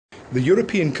The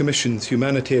European Commission's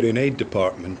Humanitarian Aid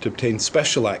Department obtained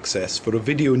special access for a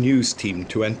video news team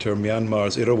to enter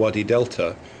Myanmar's Irrawaddy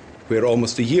Delta, where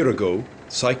almost a year ago,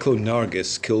 cyclone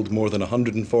Nargis killed more than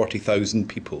 140,000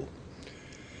 people.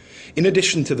 In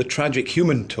addition to the tragic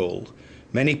human toll,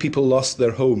 many people lost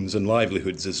their homes and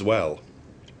livelihoods as well.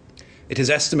 It is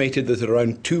estimated that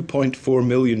around 2.4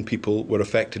 million people were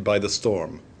affected by the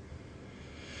storm.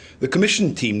 The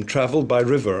Commission team travelled by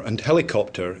river and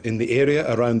helicopter in the area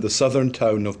around the southern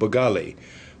town of Bogali,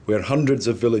 where hundreds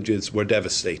of villages were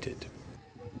devastated.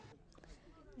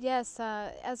 Yes,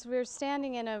 as we're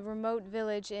standing in a remote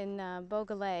village in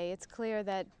Bogali, it's clear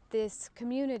that this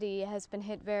community has been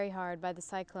hit very hard by the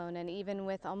cyclone, and even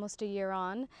with almost a year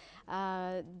on,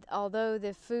 although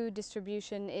the food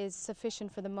distribution is sufficient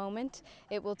for the moment,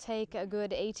 it will take a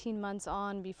good 18 months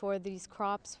on before these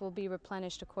crops will be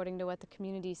replenished, according to what the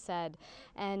community said.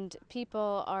 And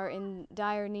people are in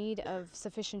dire need of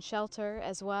sufficient shelter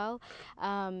as well.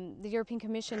 The European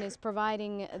Commission is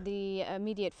providing the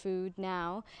immediate food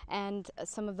now and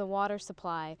some of the water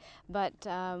supply. But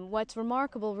what's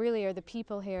remarkable really are the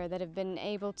people here that have been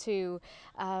able to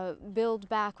build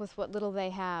back with what little they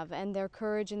have, and their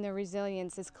courage and their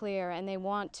resilience is clear, and they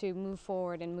want to move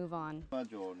forward and move on.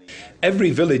 Every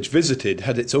village visited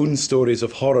had its own stories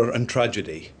of horror and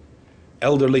tragedy.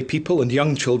 Elderly people and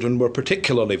young children were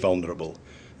particularly vulnerable,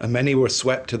 and many were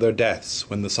swept to their deaths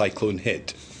when the cyclone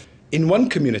hit. In one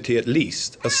community at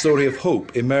least, a story of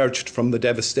hope emerged from the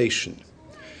devastation.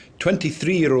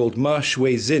 23-year-old Ma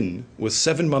Shui Zin was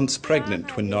 7 months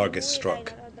pregnant when Nargis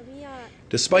struck.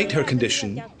 Despite her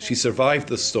condition, she survived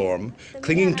the storm,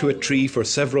 clinging to a tree for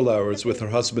several hours with her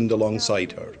husband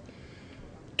alongside her.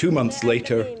 2 months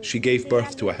later, she gave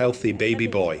birth to a healthy baby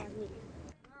boy.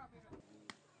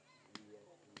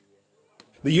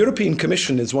 The European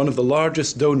Commission is one of the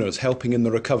largest donors helping in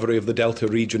the recovery of the Delta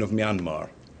region of Myanmar.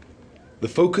 The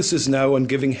focus is now on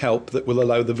giving help that will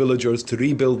allow the villagers to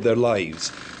rebuild their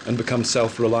lives and become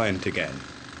self-reliant again.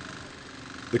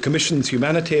 The Commission's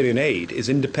humanitarian aid is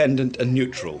independent and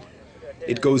neutral.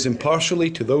 It goes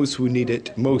impartially to those who need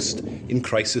it most in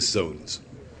crisis zones.